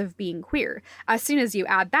 regardless of being queer. As soon as you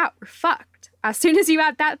add that, we're fucked. As soon as you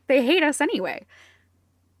add that, they hate us anyway.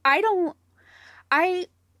 Because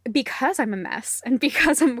I'm a mess, and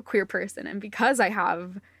because I'm a queer person, and because I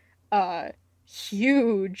have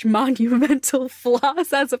huge monumental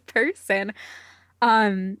flaws as a person,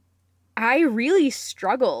 I really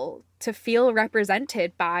struggle to feel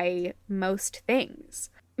represented by most things.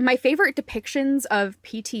 My favorite depictions of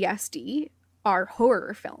PTSD are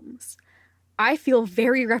horror films. I feel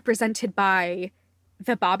very represented by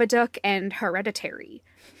The Babadook and Hereditary.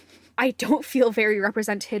 I don't feel very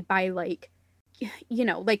represented by, like, you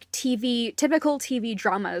know, like typical TV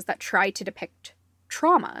dramas that try to depict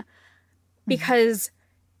trauma, because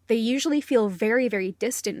they usually feel very, very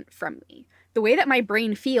distant from me. The way that my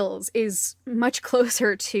brain feels is much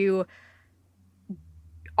closer to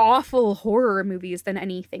awful horror movies than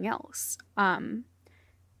anything else.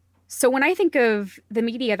 So when I think of the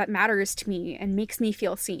media that matters to me and makes me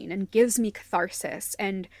feel seen and gives me catharsis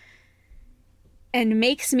and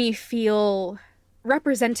makes me feel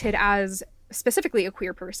represented as specifically a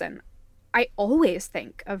queer person, I always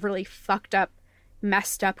think of really fucked up,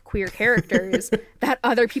 messed up queer characters that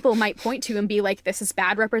other people might point to and be like, this is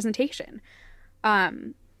bad representation.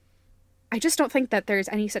 I just don't think that there's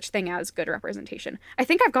any such thing as good representation. I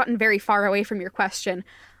think I've gotten very far away from your question.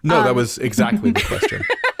 No, that was exactly the question.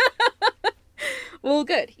 Well,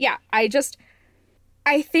 good. Yeah, I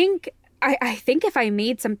think if I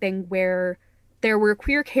made something where there were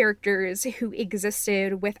queer characters who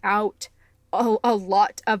existed without a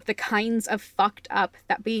lot of the kinds of fucked up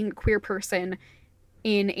that being a queer person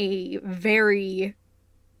in a very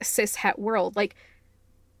cishet world, like,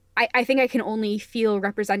 I think I can only feel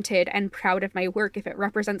represented and proud of my work if it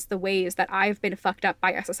represents the ways that I've been fucked up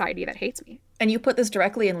by a society that hates me. And you put this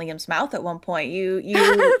directly in Liam's mouth at one point. You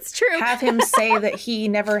That's true. have him say that he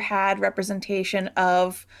never had representation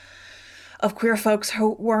of queer folks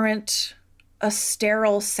who weren't a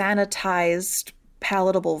sterile, sanitized,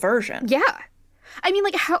 palatable version. Yeah. I mean,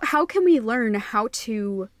 like, how can we learn how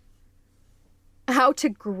to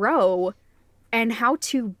grow and how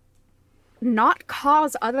to not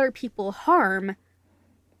cause other people harm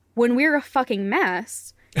when we're a fucking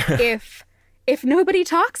mess if nobody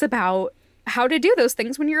talks about how to do those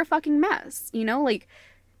things when you're a fucking mess? You know, like,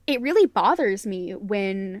 it really bothers me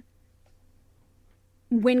when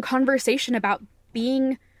conversation about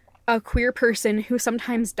being a queer person who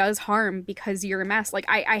sometimes does harm because you're a mess, like,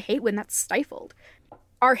 I hate when that's stifled.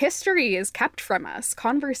 Our history is kept from us.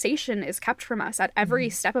 Conversation is kept from us at every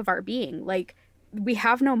step of our being. Like, we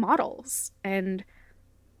have no models, and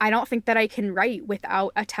I don't think that I can write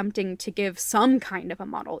without attempting to give some kind of a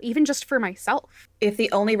model, even just for myself. If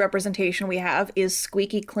the only representation we have is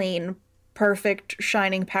squeaky clean, perfect,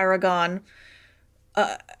 shining paragon,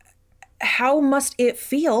 how must it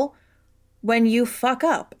feel when you fuck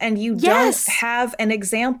up and you don't have an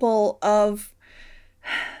example of...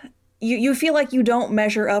 You feel like you don't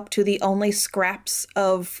measure up to the only scraps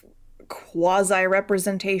of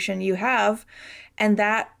quasi-representation you have, and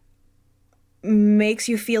that makes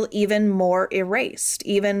you feel even more erased,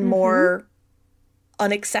 even more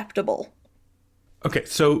unacceptable. Okay,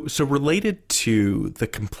 so related to the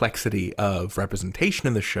complexity of representation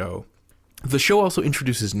in the show also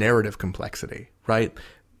introduces narrative complexity, right?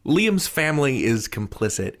 Liam's family is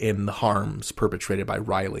complicit in the harms perpetrated by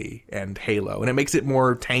Riley and Halo, and it makes it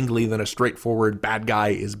more tangly than a straightforward bad guy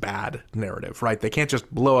is bad narrative, right? They can't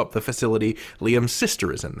just blow up the facility. Liam's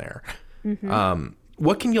sister is in there.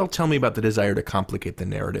 What can y'all tell me about the desire to complicate the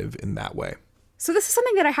narrative in that way? So this is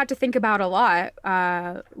something that I had to think about a lot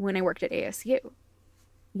when I worked at ASU,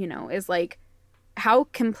 you know, is like, how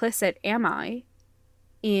complicit am I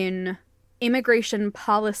in immigration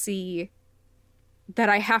policy that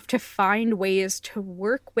I have to find ways to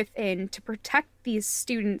work within to protect these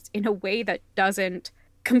students in a way that doesn't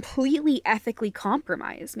completely ethically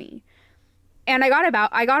compromise me. And I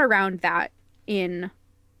got around that in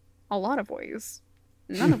a lot of ways,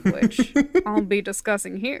 none of which I'll be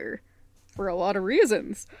discussing here for a lot of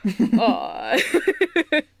reasons.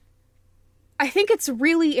 I think it's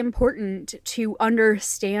really important to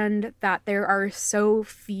understand that there are so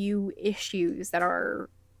few issues that are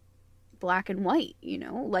black and white, you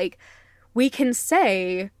know? Like, we can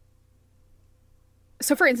say...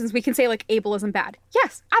 So, for instance, we can say, like, ableism bad.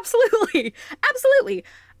 Yes, absolutely. Absolutely.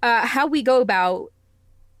 How we go about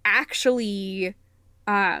actually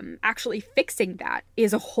fixing that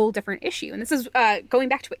is a whole different issue. And this is going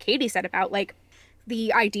back to what Katie said about, like,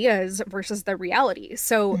 the ideas versus the reality.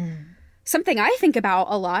 So something I think about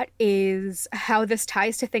a lot is how this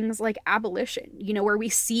ties to things like abolition, you know, where we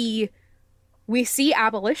see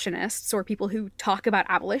abolitionists or people who talk about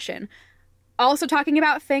abolition also talking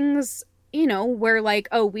about things, you know, where like,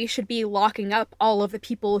 oh, we should be locking up all of the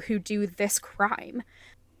people who do this crime,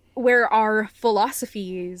 where our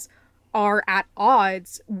philosophies are at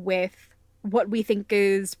odds with what we think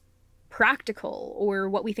is practical or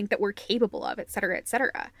what we think that we're capable of, et cetera, et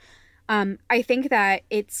cetera. I think that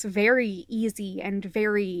it's very easy and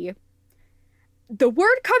very... The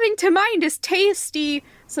word coming to mind is tasty,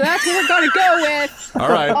 so that's what we're going to go with. All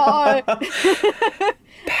right.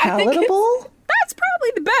 Palatable? That's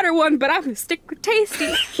probably the better one, but I'm going to stick with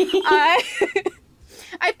tasty.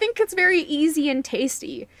 I think it's very easy and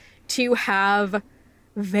tasty to have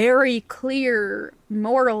very clear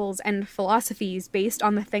morals and philosophies based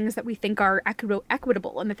on the things that we think are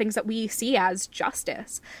equitable and the things that we see as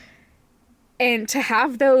justice. And to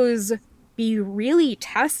have those be really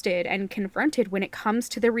tested and confronted when it comes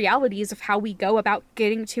to the realities of how we go about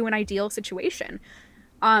getting to an ideal situation.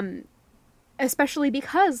 Especially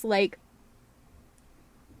because, like,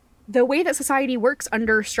 the way that society works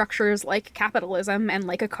under structures like capitalism and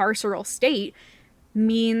like a carceral state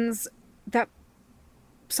means that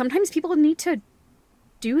sometimes people need to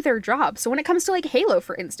do their job. So when it comes to like Halo,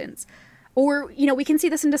 for instance, or, you know, we can see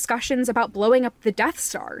this in discussions about blowing up the Death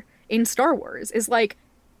Star in Star Wars, is like,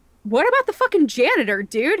 what about the fucking janitor,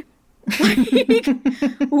 dude? Like,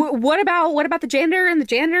 what about the janitor and the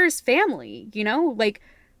janitor's family? You know, like,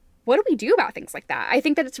 what do we do about things like that? I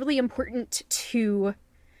think that it's really important to,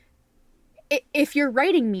 if you're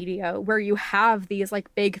writing media where you have these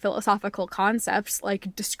like big philosophical concepts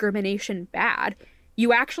like discrimination bad,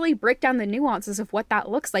 you actually break down the nuances of what that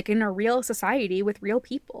looks like in a real society with real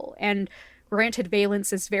people. And granted,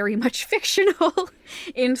 Valence is very much fictional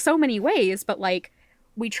in so many ways, but like,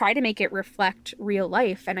 we try to make it reflect real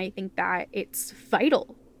life. And I think that it's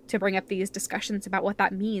vital to bring up these discussions about what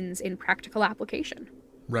that means in practical application.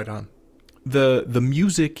 Right on. The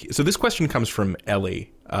music, so this question comes from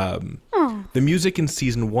Ellie. The music in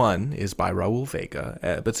season 1 is by Raul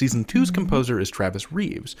Vega, but season 2's composer is Travis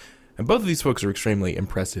Reeves. And both of these folks are extremely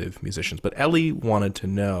impressive musicians. But Ellie wanted to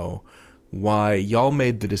know why y'all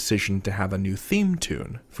made the decision to have a new theme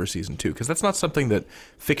tune for season 2, because that's not something that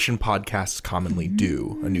fiction podcasts commonly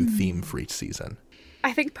do, a new theme for each season.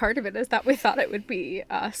 I think part of it is that we thought it would be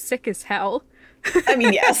sick as hell. I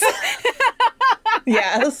mean, yes.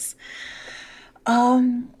 Yes.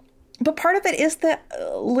 But part of it is that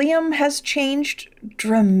Liam has changed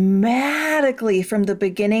dramatically from the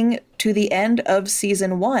beginning to the end of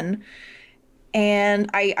season 1. And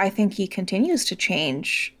I think he continues to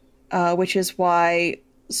change, which is why,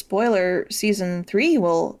 spoiler, season 3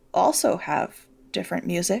 will also have different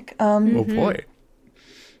music. Oh boy.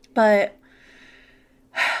 But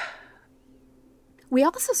we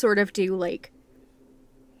also sort of do like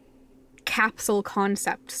capsule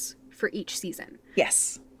concepts for each season.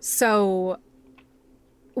 yes. So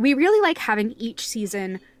we really like having each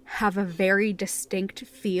season have a very distinct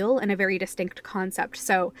feel and a very distinct concept.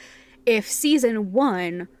 So if season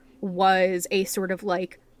 1 was a sort of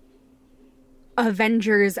like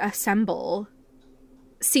Avengers Assemble,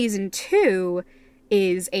 season 2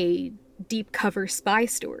 is a deep cover spy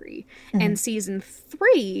story. And season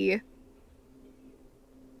 3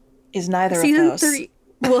 Is neither of season those. 3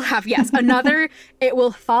 will have, yes, another, it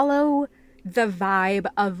will follow the vibe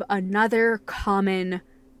of another common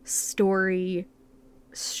story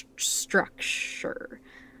structure.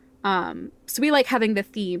 So we like having the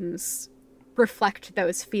themes reflect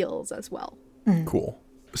those feels as well. Cool.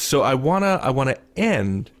 So I wanna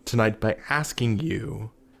end tonight by asking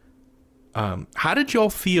you, how did y'all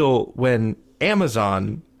feel when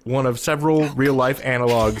Amazon, one of several real-life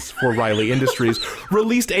analogs for Riley Industries,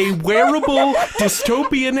 released a wearable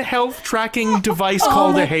dystopian health tracking device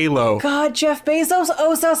called a Halo? God, Jeff Bezos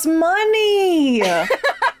owes us money.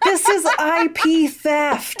 This is IP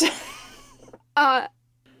theft. I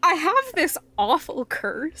have this awful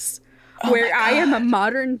curse where I am a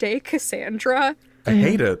modern day Cassandra. I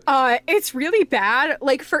hate it. It's really bad.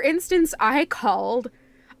 Like, for instance, I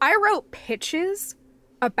wrote pitches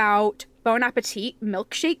about Bon Appetit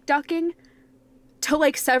milkshake ducking to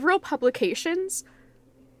like several publications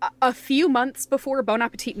a few months before Bon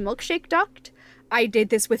Appetit Milkshake ducked. I did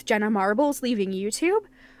this with Jenna Marbles leaving YouTube.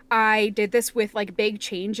 I did this with like big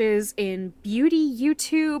changes in beauty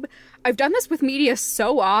YouTube. I've done this with media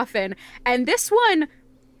so often. And this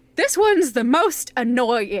one's the most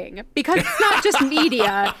annoying because it's not just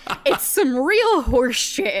media. It's some real horse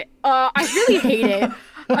shit. I really hate it.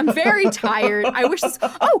 I'm very tired. I wish this...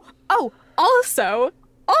 Also,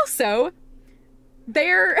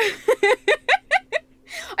 there...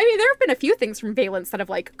 I mean, there have been a few things from Valence that have,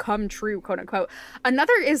 like, come true, quote unquote.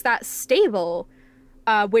 Another is that Stable,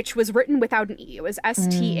 which was written without an E. It was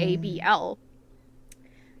Stabl.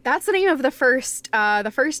 That's the name of the first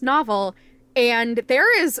novel. And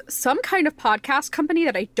there is some kind of podcast company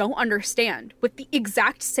that I don't understand with the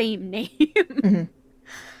exact same name.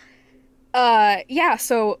 Mm-hmm.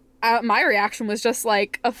 So my reaction was just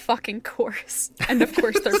like, of fucking course. And of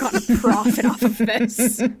course they're gonna profit off of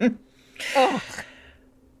this.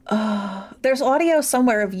 There's audio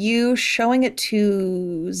somewhere of you showing it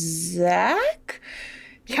to Zach.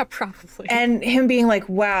 Yeah, probably. And him being like,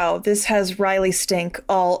 wow, this has Riley stink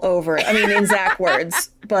all over it. I mean, in Zach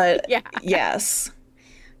words, but yeah. Yes.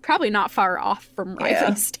 Probably not far off from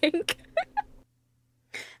Riley stink.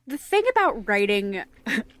 The thing about writing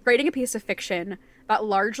a piece of fiction that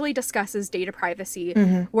largely discusses data privacy,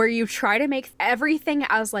 where you try to make everything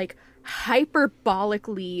as like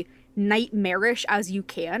hyperbolically nightmarish as you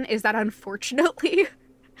can, is that unfortunately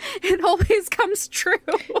it always comes true.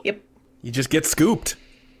 Yep. You just get scooped.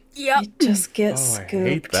 Yep. You just get scooped. I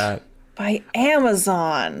hate that. By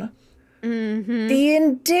Amazon. The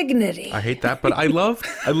indignity. I hate that, but I loved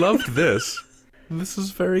this. This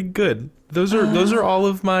is very good. Those are all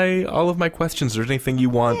of my questions. Is there anything you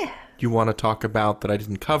want to talk about that I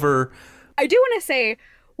didn't cover? I do want to say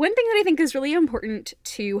one thing that I think is really important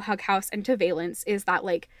to Hug House and to Valence is that,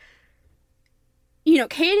 like, you know,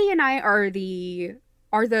 Katie and I are the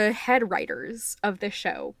head writers of the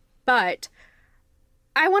show, but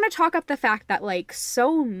I want to talk up the fact that, like,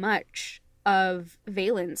 so much of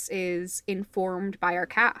Valence is informed by our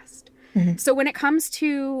cast. So when it comes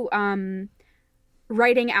to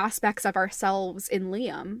writing aspects of ourselves in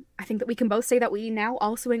Liam, I think that we can both say that we now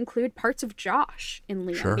also include parts of Josh in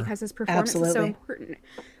Liam because his performance is so important.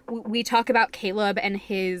 We talk about Caleb and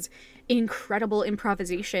his incredible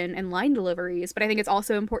improvisation and line deliveries, but I think it's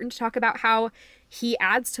also important to talk about how he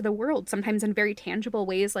adds to the world, sometimes in very tangible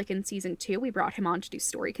ways. Like in season 2, we brought him on to do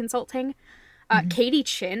story consulting. Katie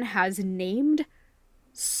Chin has named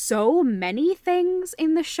so many things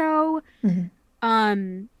in the show.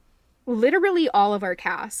 Literally all of our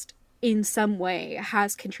cast in some way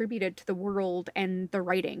has contributed to the world and the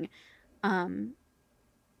writing.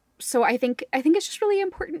 So I think it's just really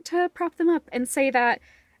important to prop them up and say that,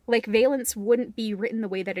 like, Valence wouldn't be written the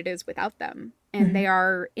way that it is without them. And they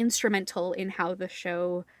are instrumental in how the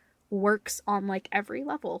show works on, like, every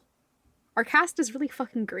level. Our cast is really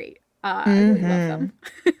fucking great. I really love them.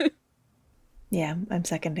 Yeah, I'm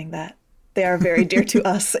seconding that. They are very dear to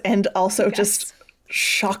us and also just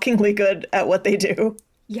shockingly good at what they do.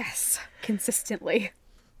 Yes, consistently.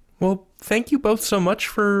 Well, thank you both so much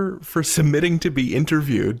for submitting to be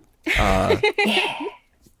interviewed. Thank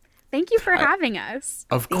you for having us.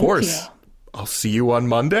 Of course. I'll see you on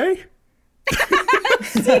Monday.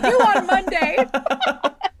 See you on Monday.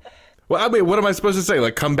 Well, I mean, what am I supposed to say?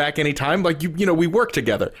 Like, come back anytime? Like, you know, we work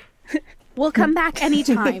together. We'll come back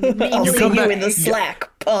anytime. I'll see you in the Slack,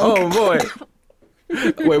 punk. Oh, boy.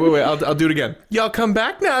 Wait. I'll do it again. Y'all come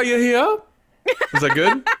back now, you hear? Is that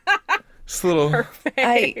good? Just a little...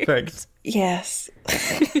 Perfect. Thanks. Yes.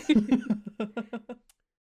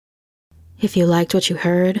 If you liked what you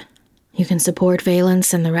heard, you can support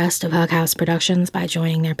Valence and the rest of Hug House Productions by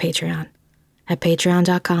joining their Patreon at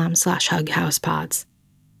patreon.com/hughousepods.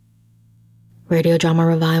 Radio Drama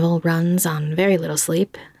Revival runs on very little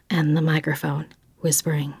sleep and the microphone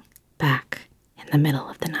whispering back in the middle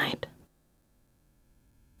of the night.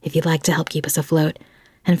 If you'd like to help keep us afloat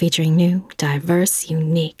and featuring new, diverse,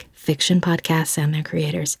 unique fiction podcasts and their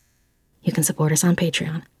creators, you can support us on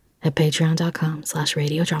Patreon at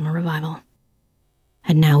patreon.com/radiodramarevival.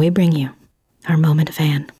 And now we bring you our moment of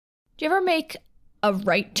fan. Do you ever make a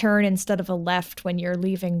right turn instead of a left when you're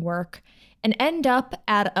leaving work and end up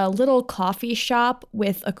at a little coffee shop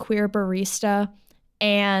with a queer barista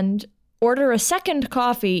and order a second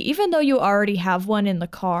coffee, even though you already have one in the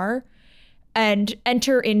car, and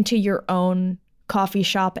enter into your own coffee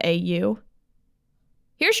shop AU?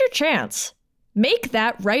 Here's your chance. Make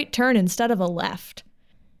that right turn instead of a left.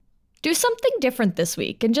 Do something different this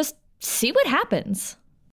week and just see what happens.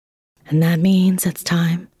 And that means it's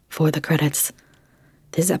time for the credits.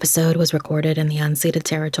 This episode was recorded in the unceded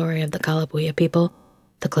territory of the Kalapuya people,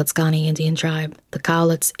 the Clatskanie Indian tribe, the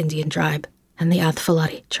Cowlitz Indian tribe, and the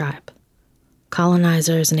Athfalati tribe.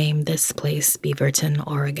 Colonizers named this place Beaverton,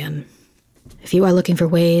 Oregon. If you are looking for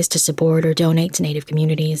ways to support or donate to Native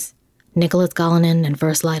communities, Nicholas Golinan and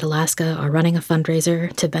First Light Alaska are running a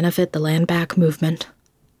fundraiser to benefit the Land Back movement.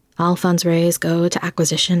 All funds raised go to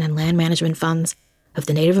acquisition and land management funds of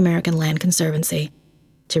the Native American Land Conservancy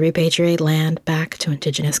to repatriate land back to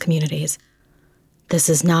Indigenous communities. This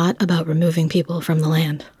is not about removing people from the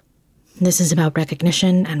land. This is about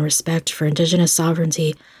recognition and respect for Indigenous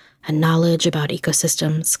sovereignty and knowledge about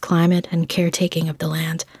ecosystems, climate, and caretaking of the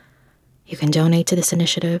land. You can donate to this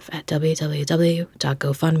initiative at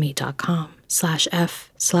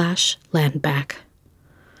www.gofundme.com/f/landback.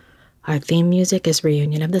 Our theme music is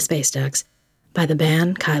Reunion of the Space Ducks by the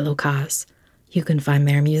band Kylo Kaz. You can find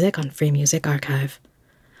their music on Free Music Archive.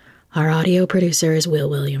 Our audio producer is Will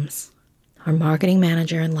Williams. Our marketing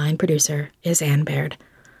manager and line producer is Ann Baird.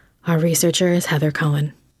 Our researcher is Heather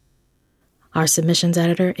Cohen. Our submissions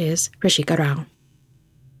editor is Rishika Rao.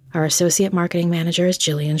 Our associate marketing manager is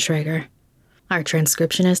Jillian Schrager. Our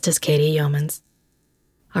transcriptionist is Katie Youmans.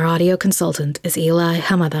 Our audio consultant is Eli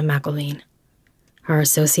Hamada McElveen. Our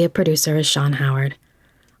associate producer is Sean Howard.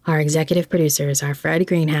 Our executive producers are Fred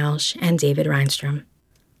Greenhalgh and David Reinstrom.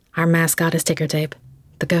 Our mascot is Ticker Tape,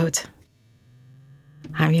 the goat.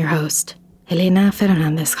 I'm your host, Elena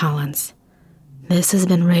Fernandez-Collins. This has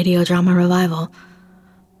been Radio Drama Revival.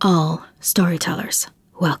 All storytellers,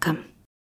 welcome.